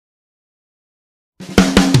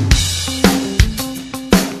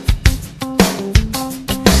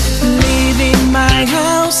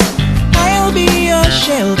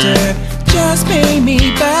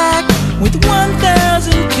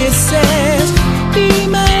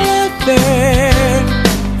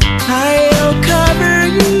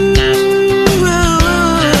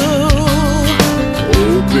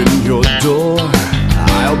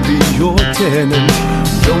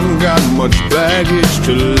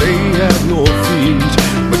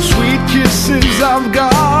I've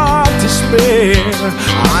got to spare.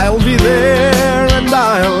 I'll be there and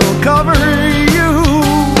I'll cover you.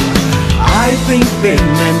 I think they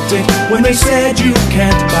meant it when they said you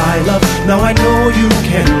can't buy love. Now I know you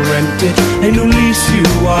can rent it, and at least you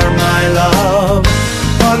are my love.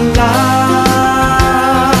 Alive,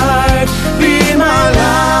 be my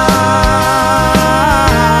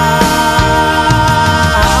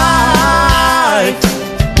light.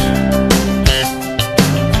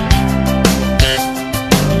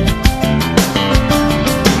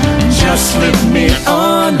 Just slip me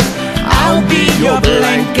on, I'll be your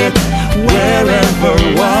blanket. Wherever,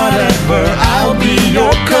 whatever, I'll be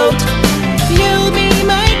your coat. You'll be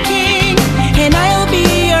my king, and I'll be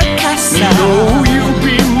your castle. No, you'll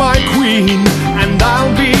be my queen, and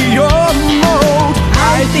I'll be your moat.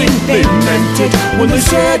 I think They meant it when they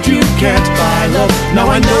said you can't buy love. Now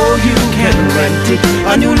I know you can rent it,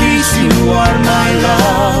 and at least you are my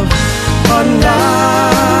love. Alive,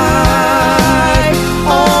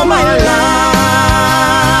 all my life.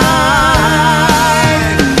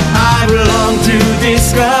 I long to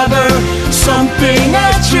discover something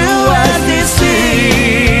as true as this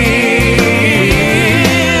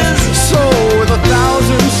is. So with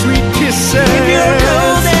 1,000 sweet kisses, If you're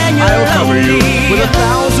cold and you're I'll cover you lonely, with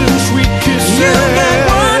 1,000 sweet kisses. you got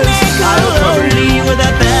one make I'll cover lonely you with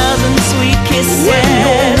 1,000 sweet kisses. when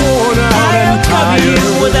you're worn out I'll and cover you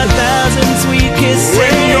tired. with 1,000 sweet kisses.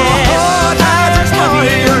 When your heart has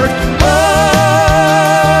expired, Oh,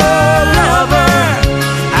 lover,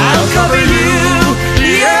 I'll cover you.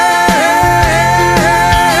 yeah.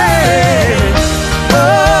 Oh,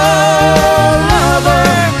 lover,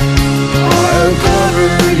 I'll cover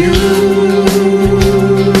you.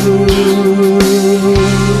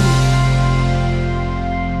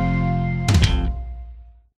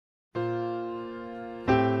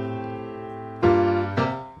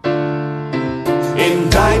 In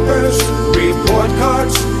diapers, report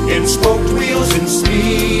cards, in spoked wheels, in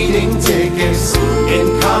speeding tickets,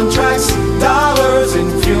 in contracts, dollars, in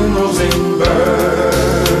funerals, in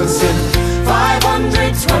births, in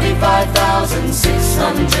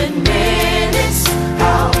 525,600 minutes.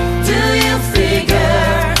 How do you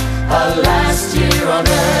figure a last year on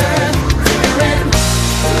Earth? Figuring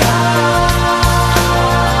love,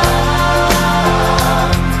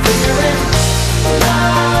 figuring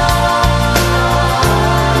love,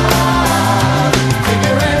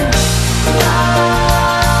 figuring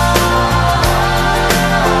love,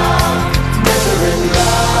 measuring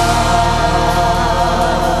love,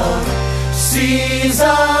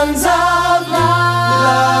 seasons of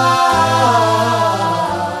love.